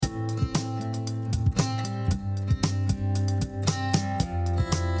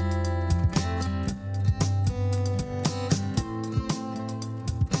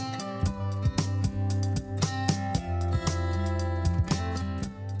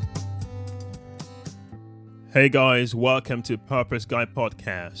Hey guys, welcome to Purpose Guy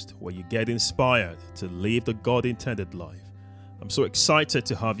Podcast, where you get inspired to live the God-intended life. I'm so excited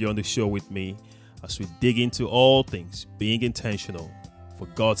to have you on the show with me as we dig into all things being intentional for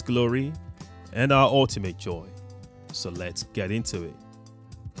God's glory and our ultimate joy. So let's get into it.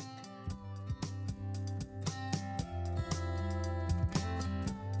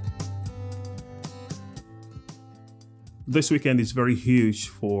 This weekend is very huge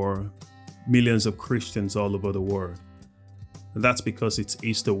for millions of Christians all over the world. And that's because it's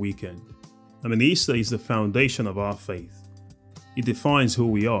Easter weekend. Easter is the foundation of our faith. It defines who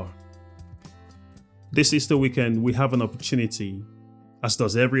we are. This Easter weekend, we have an opportunity, as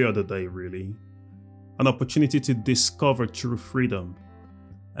does every other day really, an opportunity to discover true freedom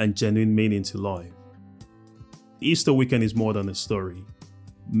and genuine meaning to life. Easter weekend is more than a story.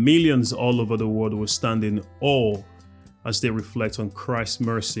 Millions all over the world will stand in awe as they reflect on Christ's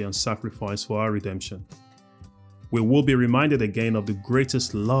mercy and sacrifice for our redemption. We will be reminded again of the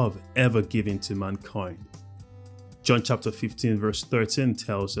greatest love ever given to mankind. John chapter 15 verse 13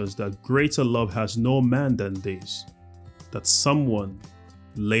 tells us that greater love has no man than this, that someone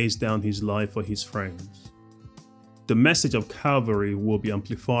lays down his life for his friends. The message of Calvary will be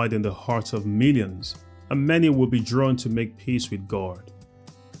amplified in the hearts of millions, and many will be drawn to make peace with God.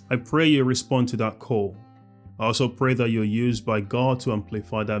 I pray you respond to that call. I also pray that you're used by God to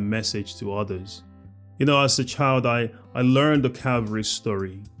amplify that message to others. As a child, I learned the Calvary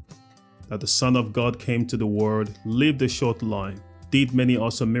story, that the Son of God came to the world, lived a short life, did many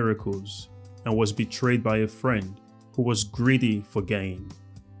awesome miracles, and was betrayed by a friend who was greedy for gain.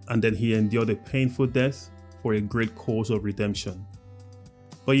 And then he endured a painful death for a great cause of redemption.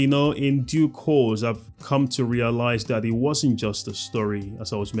 But in due course, I've come to realize that it wasn't just a story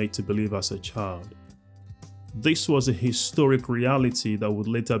as I was made to believe as a child. This was a historic reality that would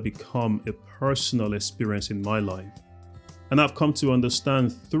later become a personal experience in my life. And I've come to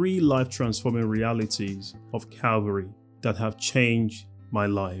understand 3 life-transforming realities of Calvary that have changed my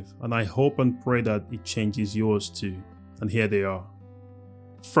life. And I hope and pray that it changes yours too. And here they are.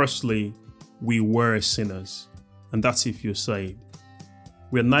 Firstly, we were sinners. And that's if you're saved.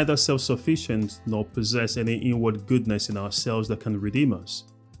 We are neither self-sufficient nor possess any inward goodness in ourselves that can redeem us.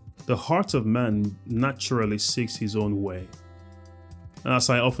 The heart of man naturally seeks his own way. And as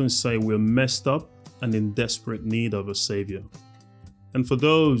I often say, we're messed up and in desperate need of a Savior. And for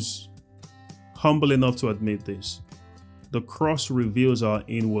those humble enough to admit this, the cross reveals our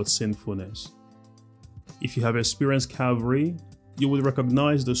inward sinfulness. If you have experienced Calvary, you will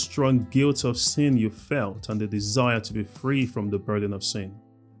recognize the strong guilt of sin you felt and the desire to be free from the burden of sin.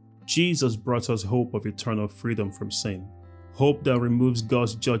 Jesus brought us hope of eternal freedom from sin. Hope that removes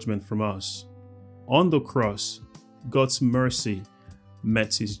God's judgment from us. On the cross, God's mercy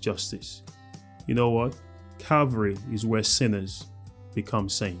met his justice. You know what? Calvary is where sinners become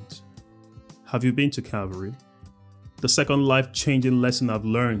saints. Have you been to Calvary? The second life-changing lesson I've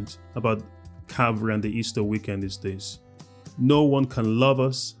learned about Calvary and the Easter weekend is this: no one can love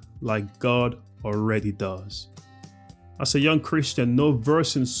us like God already does. As a young Christian, no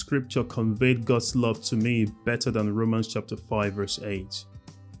verse in scripture conveyed God's love to me better than Romans chapter 5 verse 8.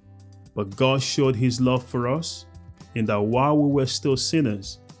 But God showed his love for us in that while we were still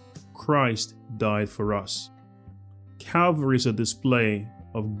sinners, Christ died for us. Calvary is a display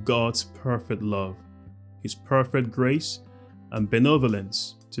of God's perfect love, his perfect grace and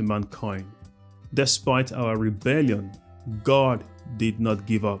benevolence to mankind. Despite our rebellion, God did not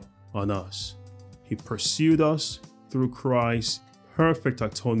give up on us. He pursued us through Christ's perfect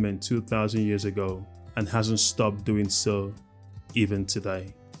atonement 2,000 years ago and hasn't stopped doing so even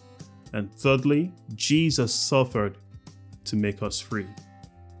today. And thirdly, Jesus suffered to make us free.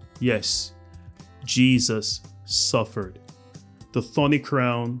 Yes, Jesus suffered. The thorny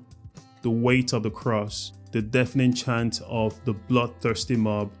crown, the weight of the cross, the deafening chant of the bloodthirsty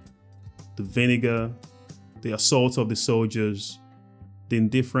mob, the vinegar, the assault of the soldiers, the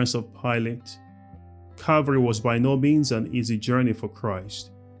indifference of Pilate. Calvary was by no means an easy journey for Christ.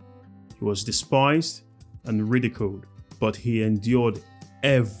 He was despised and ridiculed, but he endured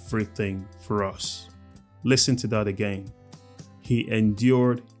everything for us. Listen to that again. He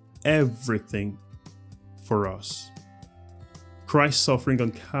endured everything for us. Christ's suffering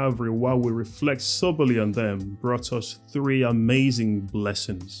on Calvary, while we reflect soberly on them, brought us 3 amazing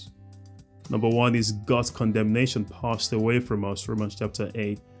blessings. Number 1 is God's condemnation passed away from us, Romans chapter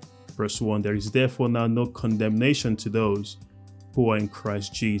 8. Verse 1, there is therefore now no condemnation to those who are in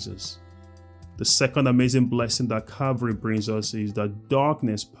Christ Jesus. The second amazing blessing that Calvary brings us is that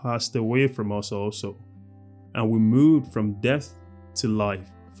darkness passed away from us also, and we moved from death to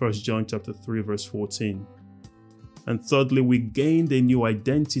life. 1 John chapter 3 verse 14. And thirdly, we gained a new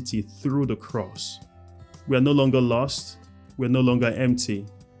identity through the cross. We are no longer lost. We are no longer empty.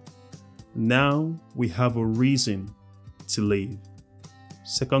 Now we have a reason to live.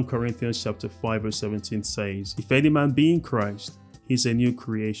 2 Corinthians chapter 5 verse 17 says, "If any man be in Christ, he is a new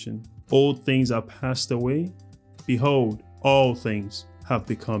creation. Old things are passed away. Behold, all things have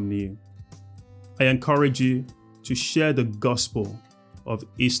become new." I encourage you to share the gospel of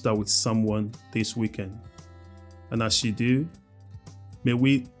Easter with someone this weekend. And as you do, may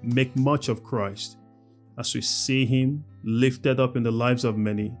we make much of Christ as we see him lifted up in the lives of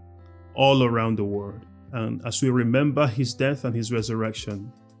many all around the world. And as we remember his death and his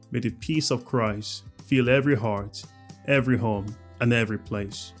resurrection, may the peace of Christ fill every heart, every home, and every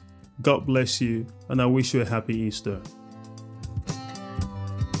place. God bless you, and I wish you a happy Easter.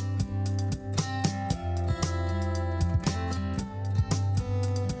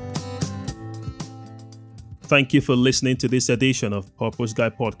 Thank you for listening to this edition of Purpose Guy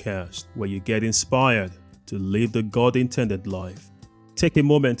Podcast, where you get inspired to live the God-intended life. Take a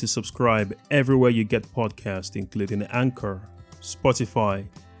moment to subscribe everywhere you get podcasts, including Anchor, Spotify,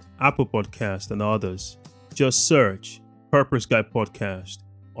 Apple Podcast, and others. Just search Purpose Guy Podcast.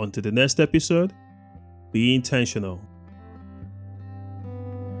 Until the next episode, be intentional.